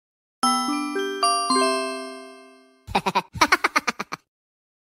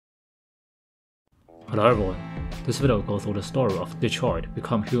Hello everyone, this video goes through the story of Detroit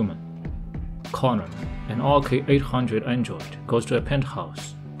Become Human. Connor, an RK-800 android, goes to a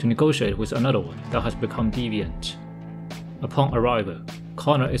penthouse to negotiate with another one that has become deviant. Upon arrival,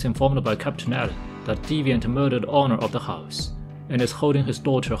 Connor is informed by Captain Allen that Deviant murdered the owner of the house and is holding his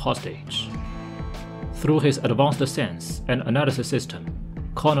daughter hostage. Through his advanced sense and analysis system,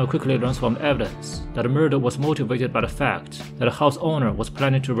 Connor quickly learns from evidence that the murder was motivated by the fact that the house owner was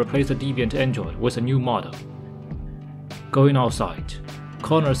planning to replace the deviant android with a new model. Going outside,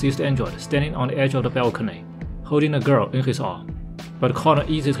 Connor sees the android standing on the edge of the balcony, holding a girl in his arm, but Connor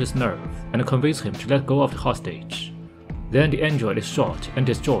eases his nerve and convinces him to let go of the hostage. Then the android is shot and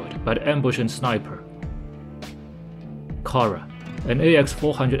destroyed by the ambushing sniper. Kara, an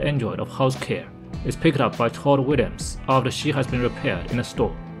AX-400 android of house care, is picked up by Todd Williams after she has been repaired in a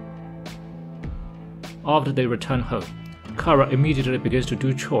store. After they return home, Kara immediately begins to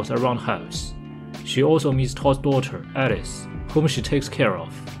do chores around the house. She also meets Todd's daughter, Alice, whom she takes care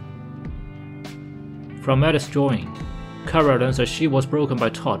of. From Alice's drawing, Kara learns that she was broken by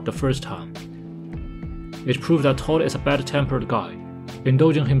Todd the first time. It proves that Todd is a bad-tempered guy,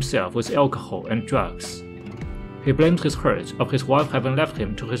 indulging himself with alcohol and drugs. He blames his hurt of his wife having left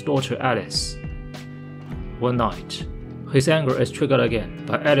him to his daughter Alice. One night, his anger is triggered again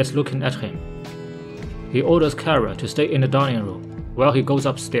by Alice looking at him. He orders Kara to stay in the dining room while he goes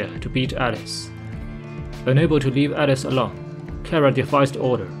upstairs to beat Alice. Unable to leave Alice alone, Kara defies the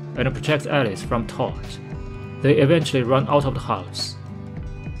order and protects Alice from Todd. They eventually run out of the house.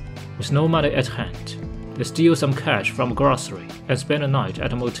 With no money at hand, they steal some cash from a grocery and spend the night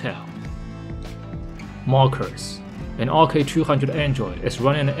at a motel. Marcus, an RK-200 android, is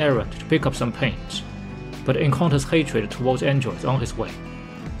running an errand to pick up some paint, but encounters hatred towards androids on his way.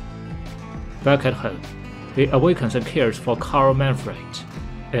 Back at home, he awakens and cares for Carl Manfred,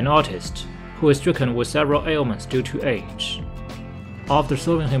 an artist who is stricken with several ailments due to age. After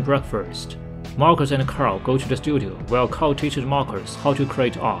serving him breakfast, Marcus and Carl go to the studio where Carl teaches Marcus how to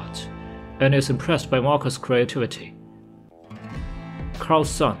create art, and is impressed by Marcus' creativity.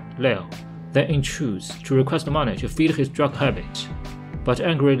 Carl's son, Leo, then intrudes to request money to feed his drug habit, but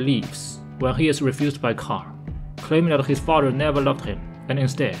angrily leaves when he is refused by Carl, claiming that his father never loved him and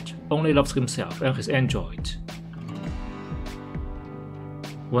instead only loves himself and his android.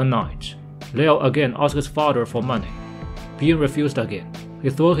 One night, Leo again asks his father for money. Being refused again,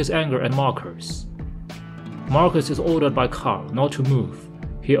 he throws his anger at Marcus. Marcus is ordered by Carl not to move.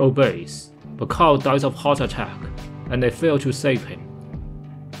 He obeys, but Carl dies of heart attack, and they fail to save him.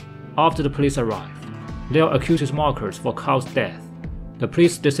 After the police arrive, Leo accuses Marcus for Carl's death. The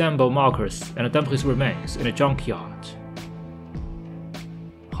police disassemble Marcus and dump his remains in a junkyard.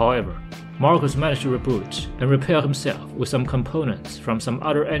 However, Marcus managed to reboot and repair himself with some components from some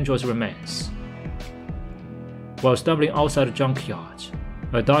other android's remains. While stumbling outside the junkyard,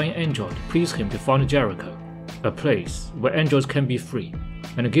 a dying android pleads him to find Jericho, a place where androids can be free,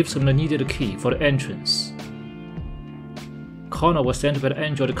 and gives him the needed key for the entrance. Connor was sent by the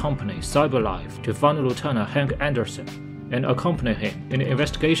android company CyberLife to find Lieutenant Hank Anderson and accompany him in the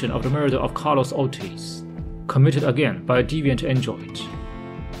investigation of the murder of Carlos Ortiz, committed again by a deviant android.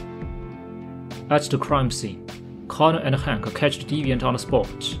 At the crime scene, Connor and Hank catch the deviant on the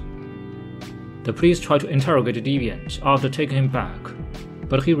spot. The police try to interrogate the deviant after taking him back,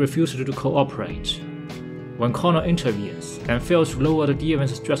 but he refuses to cooperate. When Connor intervenes and fails to lower the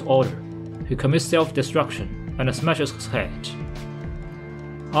deviant's stress order, he commits self-destruction and smashes his head.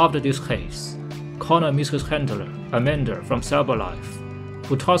 After this case, Connor meets his handler, Amanda from CyberLife,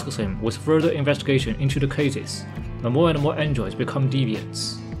 who tasks him with further investigation into the cases, and more androids become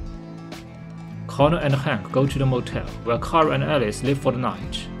deviants. Connor and Hank go to the motel where Carl and Alice live for the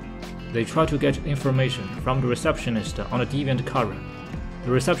night. They try to get information from the receptionist on the deviant Kara.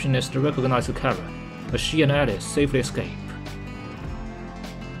 The receptionist recognizes Kara, but she and Alice safely escape.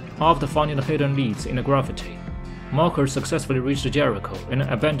 After finding the hidden leads in the graffiti, Marcus successfully reaches Jericho in an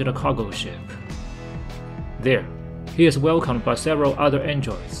abandoned cargo ship. There, he is welcomed by several other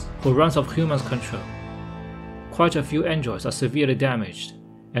androids who runs off humans' control. Quite a few androids are severely damaged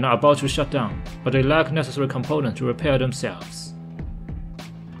and are about to shut down, but they lack necessary components to repair themselves.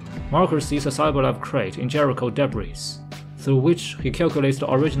 Marcus sees a CyberLife crate in Jericho debris, through which he calculates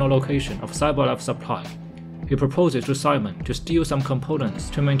the original location of CyberLife supply. He proposes to Simon to steal some components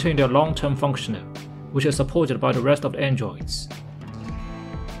to maintain their long-term functioning, which is supported by the rest of the androids.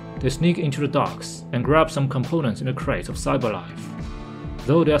 They sneak into the docks and grab some components in the crates of CyberLife.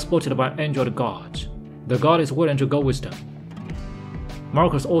 Though they are spotted by an android guard, the guard is willing to go with them.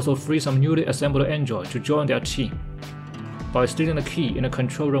 Marcus also frees some newly assembled androids to join their team, by stealing the key in the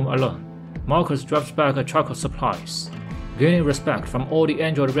control room alone, Marcus drives back a truck of supplies, gaining respect from all the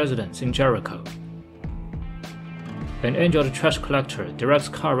Android residents in Jericho. An Android trash collector directs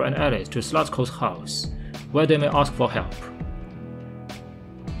Kara and Alice to Slutko's house, where they may ask for help.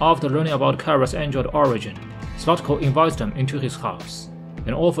 After learning about Kara's Android origin, Slutko invites them into his house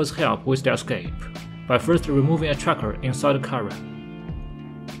and offers help with their escape by first removing a tracker inside Kara.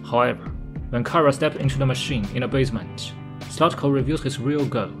 However, when Kara steps into the machine in the basement, Slutko reveals his real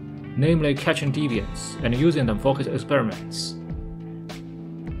goal, namely catching deviants and using them for his experiments.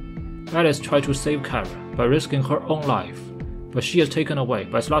 Alice tries to save Kara by risking her own life, but she is taken away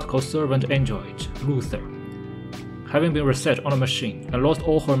by Slutko's servant android, Luther. Having been reset on the machine and lost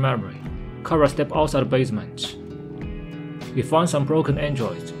all her memory, Kara steps outside the basement. He finds some broken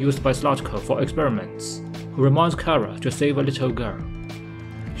androids used by Slutko for experiments, who reminds Kara to save a little girl.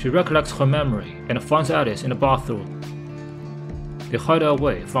 She recollects her memory and finds Alice in the bathroom. They hide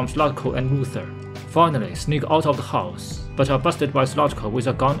away from Slutko and Luther, finally sneak out of the house, but are busted by Slutko with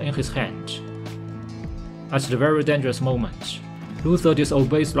a gun in his hand. At the very dangerous moment, Luther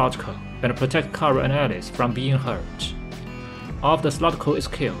disobeys Slutko and protects Kara and Alice from being hurt. After Slutko is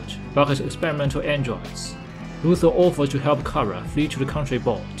killed by his experimental androids, Luther offers to help Kara flee to the country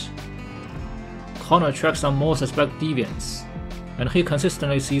board. Connor tracks some more suspect deviants, and he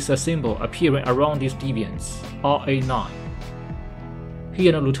consistently sees a symbol appearing around these deviants, RA9. He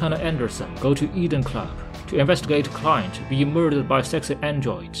and Lieutenant Anderson go to Eden Club to investigate a client being murdered by a sexy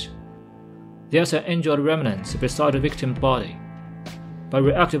android. There's an android remnant beside the victim's body. By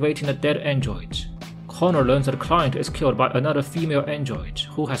reactivating the dead android, Connor learns that the client is killed by another female android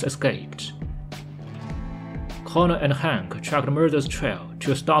who has escaped. Connor and Hank track the murder's trail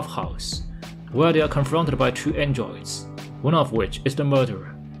to a staff house, where they are confronted by two androids, one of which is the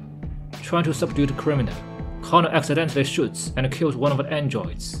murderer. Trying to subdue the criminal, Connor accidentally shoots and kills one of the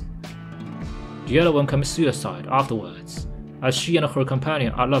androids. The other one commits suicide afterwards, as she and her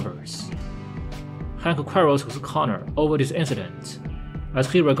companion are lovers. Hank quarrels with Connor over this incident,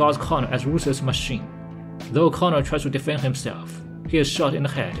 as he regards Connor as Ruth's machine. Though Connor tries to defend himself, he is shot in the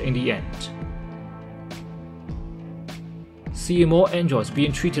head in the end. Seeing more androids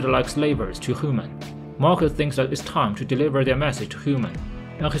being treated like slavers to humans, Marcus thinks that it's time to deliver their message to humans,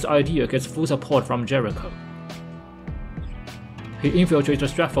 and his idea gets full support from Jericho. He infiltrates the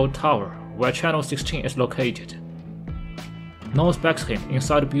Stratford Tower, where Channel 16 is located. North backs him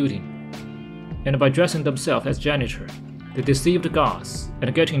inside the building, and by dressing themselves as janitor, they deceive the guards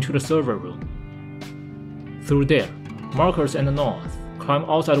and get into the server room. Through there, Marcus and North climb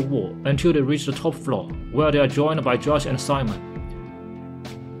outside the wall until they reach the top floor, where they are joined by Josh and Simon.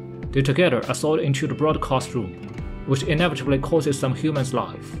 They together assault into the broadcast room, which inevitably causes some humans'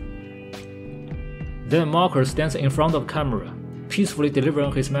 life. Then Marcus stands in front of the camera, peacefully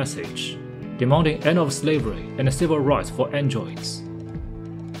delivering his message, demanding end of slavery and civil rights for androids.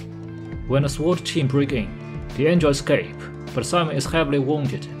 When the SWAT team break in, the androids escape, but Simon is heavily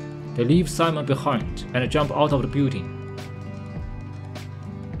wounded. They leave Simon behind and jump out of the building.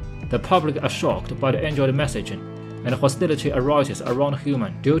 The public are shocked by the android messaging, and hostility arises around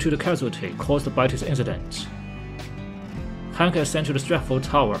humans due to the casualty caused by this incident. Hank is sent to the Stratford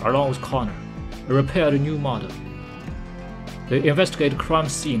Tower along with Connor and repair the new model. They investigate the crime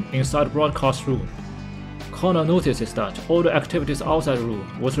scene inside the broadcast room. Connor notices that all the activities outside the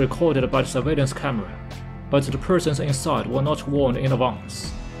room was recorded by the surveillance camera, but the persons inside were not warned in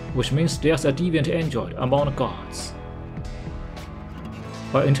advance, which means there's a deviant android among the guards.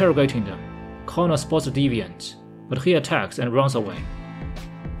 By interrogating them, Connor spots the deviant, but he attacks and runs away.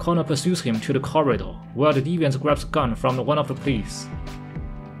 Connor pursues him to the corridor, where the deviant grabs a gun from one of the police.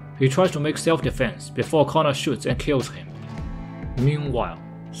 He tries to make self-defense before Connor shoots and kills him. Meanwhile,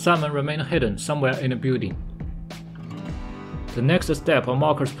 Simon remains hidden somewhere in the building. The next step on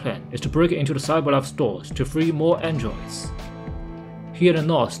Marcus' plan is to break into the Cyberlife stores to free more androids. He and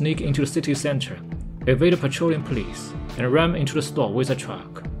North sneak into the city center, evade the patrolling police, and ram into the store with a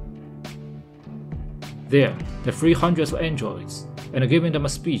truck. There, they free hundreds of androids, and giving them a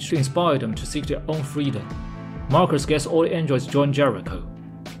speech to inspire them to seek their own freedom. Marcus gets all the androids join Jericho.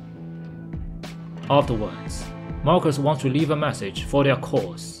 Afterwards, Marcus wants to leave a message for their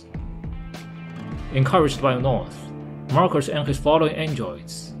cause. Encouraged by North, Marcus and his following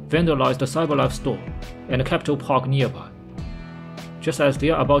androids vandalize the Cyberlife store and the Capitol Park nearby. Just as they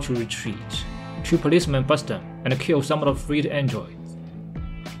are about to retreat, two policemen bust them and kill some of the freed androids.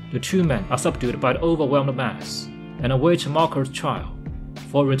 The two men are subdued by the overwhelmed mass and await Marcus' trial.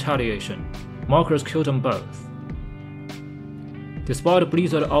 For retaliation, Marcus killed them both. Despite the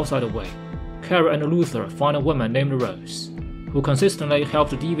blizzard outside the way, Kara and Luther find a woman named Rose, who consistently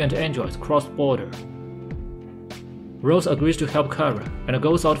helped deviant androids cross the border. Rose agrees to help Kara and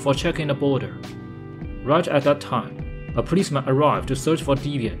goes out for checking the border. Right at that time, a policeman arrives to search for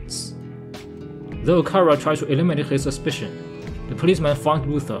deviants. Though Kara tries to eliminate his suspicion, the policeman finds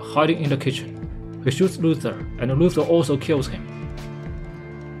Luther hiding in the kitchen. He shoots Luther, and Luther also kills him.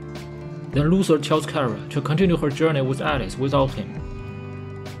 Then Luther tells Kara to continue her journey with Alice without him.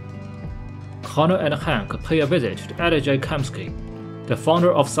 Connor and Hank pay a visit to Ellie J. Kamsky, the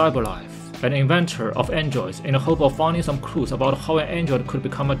founder of CyberLife, an inventor of androids, in the hope of finding some clues about how an android could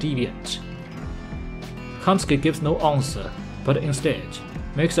become a deviant. Kamsky gives no answer, but instead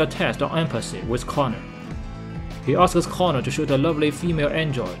makes a test on empathy with Connor. He asks Connor to shoot a lovely female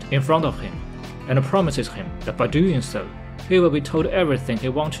android in front of him, and promises him that by doing so, he will be told everything he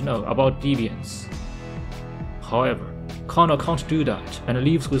wants to know about deviants. However, Connor can't do that and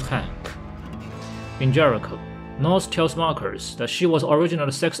leaves with Hank. In Jericho, North tells Marcus that she was originally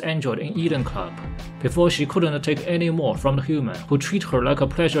a sex android in Eden Club before she couldn't take any more from the human who treat her like a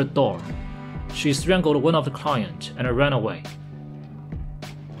pleasure doll. She strangled one of the clients and ran away.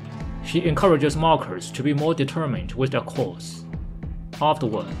 She encourages Marcus to be more determined with their cause.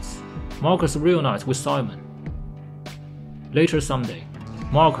 Afterwards, Marcus reunites with Simon. Later someday,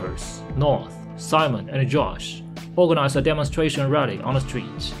 Marcus, North, Simon, and Josh organize a demonstration rally on the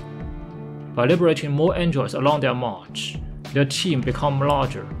street. By liberating more androids along their march, their team becomes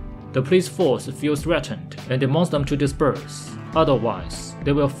larger. The police force feels threatened and demands them to disperse, otherwise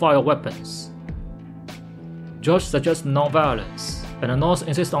they will fire weapons. Josh suggests non-violence, and North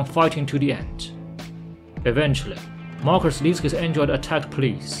insists on fighting to the end. Eventually, Marcus leads his android-attacked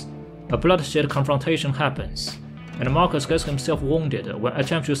police. A bloodshed confrontation happens, and Marcus gets himself wounded when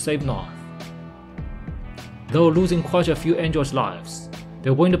attempting to save North. Though losing quite a few androids' lives, they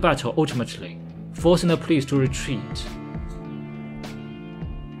win the battle ultimately, forcing the police to retreat.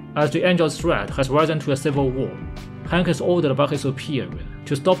 As the android's threat has risen to a civil war, Hank is ordered by his superior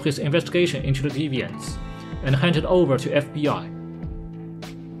to stop his investigation into the deviants and handed over to FBI.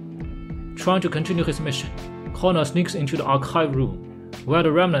 Trying to continue his mission, Connor sneaks into the archive room, where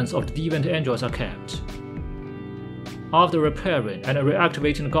the remnants of the deviant androids are kept. After repairing and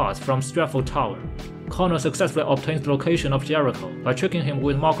reactivating the guards from Stratford Tower, Connor successfully obtains the location of Jericho by tricking him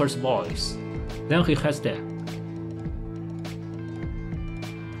with Marcus' voice. Then he heads there.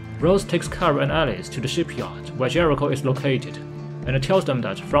 Rose takes Kara and Alice to the shipyard where Jericho is located, and tells them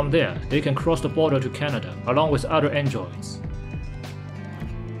that from there they can cross the border to Canada along with other androids.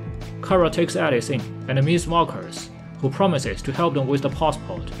 Kara takes Alice in and meets Marcus, who promises to help them with the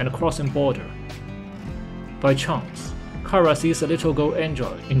passport and crossing border. By chance, Kara sees a little girl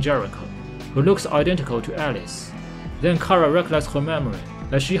android in Jericho, who looks identical to Alice. Then Kara recollects her memory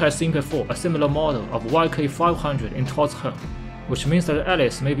that she has seen before a similar model of YK500 in Todd's home, which means that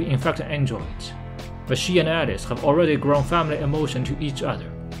Alice may be in fact an android. But she and Alice have already grown family emotion to each other.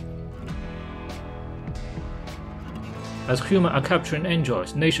 As humans are capturing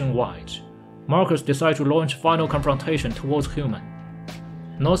androids nationwide, Marcus decides to launch final confrontation towards human.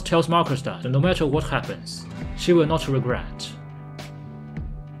 North tells Marcus that no matter what happens, she will not regret.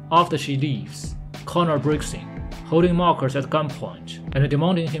 After she leaves, Connor breaks in, holding Marcus at gunpoint and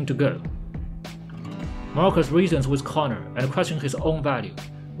demanding him to go. Marcus reasons with Connor and questions his own value,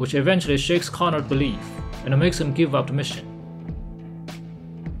 which eventually shakes Connor's belief and makes him give up the mission.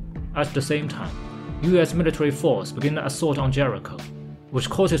 At the same time, US military force begin an assault on Jericho, which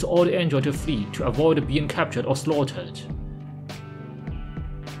causes all the androids to flee to avoid being captured or slaughtered.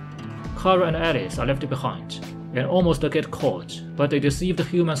 Kara and Alice are left behind and almost get caught, but they deceive the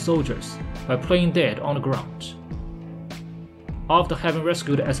human soldiers by playing dead on the ground. After having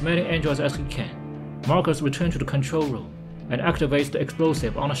rescued as many androids as he can, Marcus returns to the control room and activates the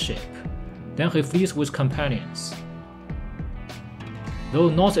explosive on the ship. Then he flees with companions. Though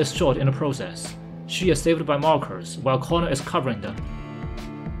North is shot in the process, she is saved by Marcus while Connor is covering them.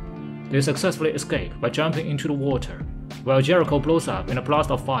 They successfully escape by jumping into the water, while Jericho blows up in a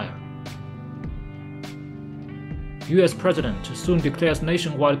blast of fire. US President soon declares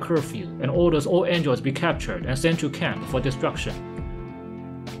nationwide curfew and orders all androids be captured and sent to camp for destruction.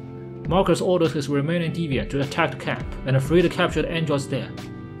 Marcus orders his remaining deviant to attack the camp and free the captured androids there.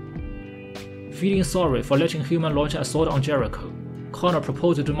 Feeling sorry for letting human launch an assault on Jericho, Connor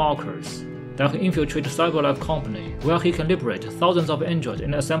proposes to Marcus that he infiltrate the CyberLife company where he can liberate thousands of androids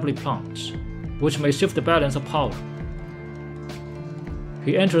in an assembly plant, which may shift the balance of power.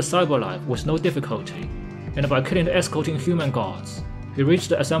 He enters CyberLife with no difficulty, and by killing the escorting human guards, he reached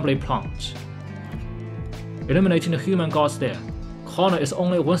the assembly plant. Eliminating the human guards there, Connor is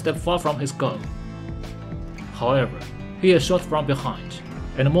only one step far from his goal. However, He is shot from behind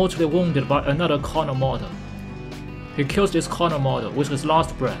and mortally wounded by another Connor model. He kills this Connor model with his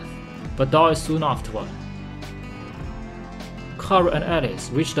last breath, but dies soon afterward. Kara and Alice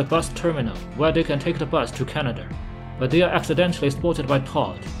reach the bus terminal where they can take the bus to Canada, but they are accidentally spotted by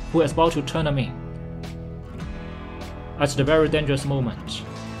Todd, who is about to turn them in. At the very dangerous moment,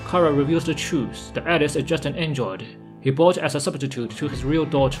 Kara reveals the truth that Alice is just an android he bought as a substitute to his real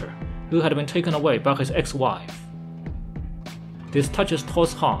daughter, who had been taken away by his ex-wife. This touches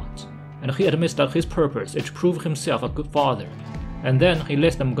Todd's heart, and he admits that his purpose is to prove himself a good father, and then he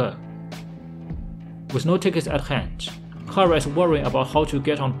lets them go. With no tickets at hand, Kara is worrying about how to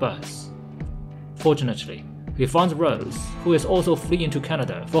get on bus. Fortunately, he finds Rose, who is also fleeing to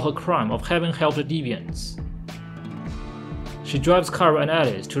Canada for her crime of having helped deviants. She drives Kara and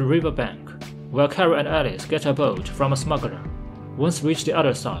Alice to the riverbank, where Kara and Alice get a boat from a smuggler. Once reach the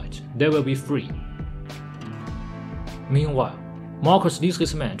other side, they will be free. Meanwhile, Marcus leads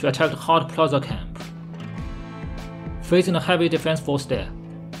his men to attack the Hart Plaza camp. Facing a heavy defense force there,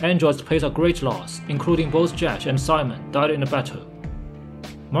 androids face a great loss, including both Jack and Simon died in the battle.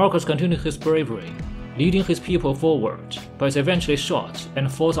 Marcus continues his bravery, leading his people forward, but is eventually shot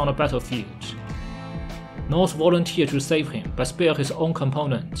and falls on the battlefield. North volunteers to save him but spare his own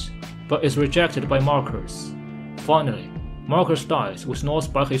component, but is rejected by Marcus. Finally, Marcus dies with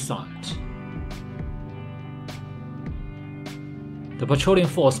North by his side. The patrolling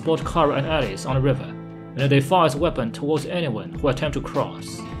force spot Kara and Alice on the river, and they fire a weapon towards anyone who attempts to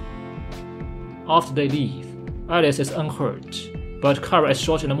cross. After they leave, Alice is unhurt, but Kara is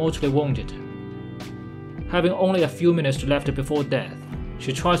shot and mortally wounded. Having only a few minutes left before death,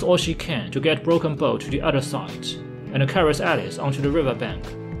 she tries all she can to get Broken Bow to the other side, and carries Alice onto the riverbank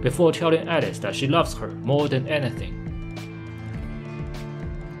before telling Alice that she loves her more than anything.